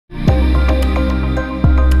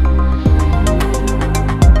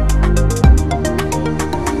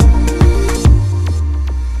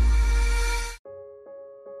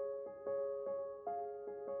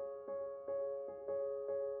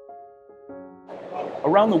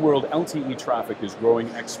Around the world, LTE traffic is growing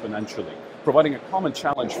exponentially, providing a common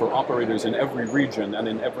challenge for operators in every region and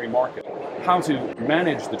in every market. How to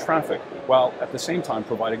manage the traffic while at the same time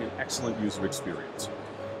providing an excellent user experience.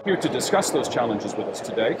 Here to discuss those challenges with us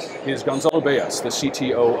today is Gonzalo Veas, the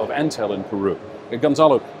CTO of Entel in Peru.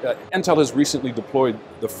 Gonzalo, Entel has recently deployed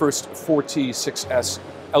the first 4T 6S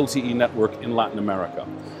LTE network in Latin America.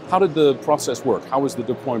 How did the process work? How was the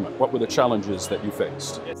deployment? What were the challenges that you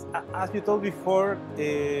faced? Yes, as you told before,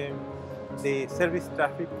 the service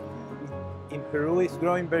traffic in Peru is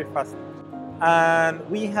growing very fast. And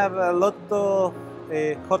we have a lot of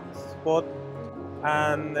hotspots,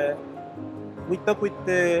 and we talked with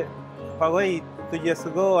Huawei 2 years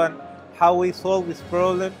ago and how we solve this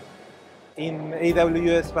problem in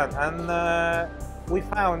AWS band. And we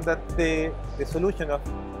found that the solution of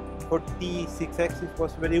 4T6X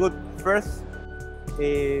was very good. First,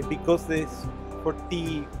 because this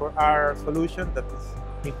 4R solution that is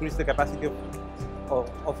increase the capacity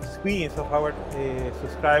of experience of our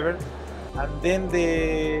subscribers, and then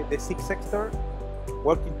the 6 sector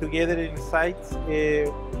working together in sites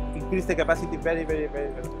increase the capacity very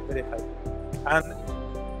high. And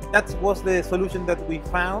that was the solution that we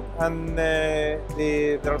found, and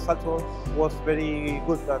the result was very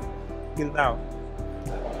good until now.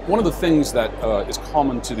 One of the things that is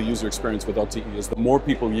common to the user experience with LTE is the more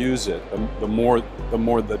people use it, the more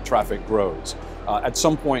the traffic grows. At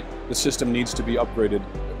some point, the system needs to be upgraded.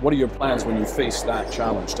 What are your plans when you face that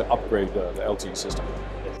challenge to upgrade the LTE system?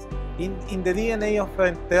 Yes. In the DNA of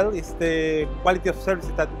Entel is the quality of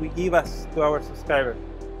services that we give us to our subscribers.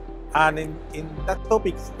 And in that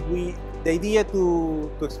topics, the idea to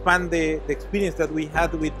expand the experience that we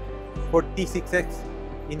had with 4T6X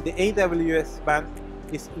in the AWS band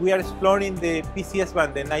is we are exploring the PCS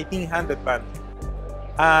band, the 1900 band,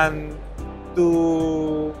 and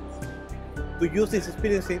to use this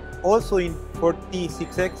experience also in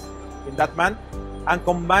 4T6X in that band, and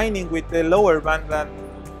combining with the lower band than,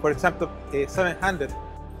 for example, 700,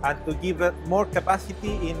 and to give more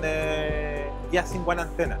capacity in just in one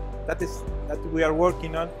antenna. That we are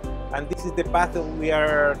working on, and this is the path that we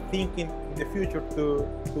are thinking in the future to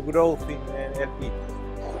growth in LTE.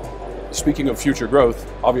 Speaking of future growth,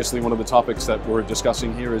 obviously one of the topics that we're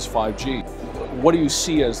discussing here is 5G. What do you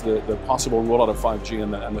see as the possible rollout of 5G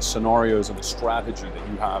and the scenarios and the strategy that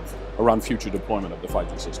you have around future deployment of the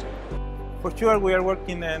 5G system? For sure, we are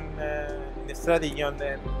working in a strategy on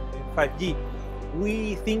 5G.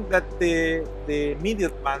 We think that the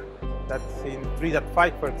medium band, that's in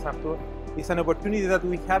 3.5, for example, is an opportunity that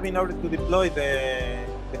we have in order to deploy the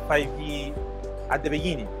 5G at the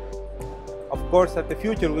beginning. Of course, at the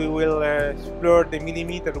future, we will explore the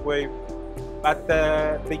millimeter wave, but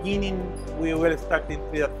beginning, we will start in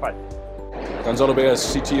 3.5. Gonzalo Veas,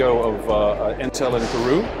 CTO of Entel in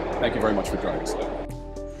Peru, thank you very much for joining us today.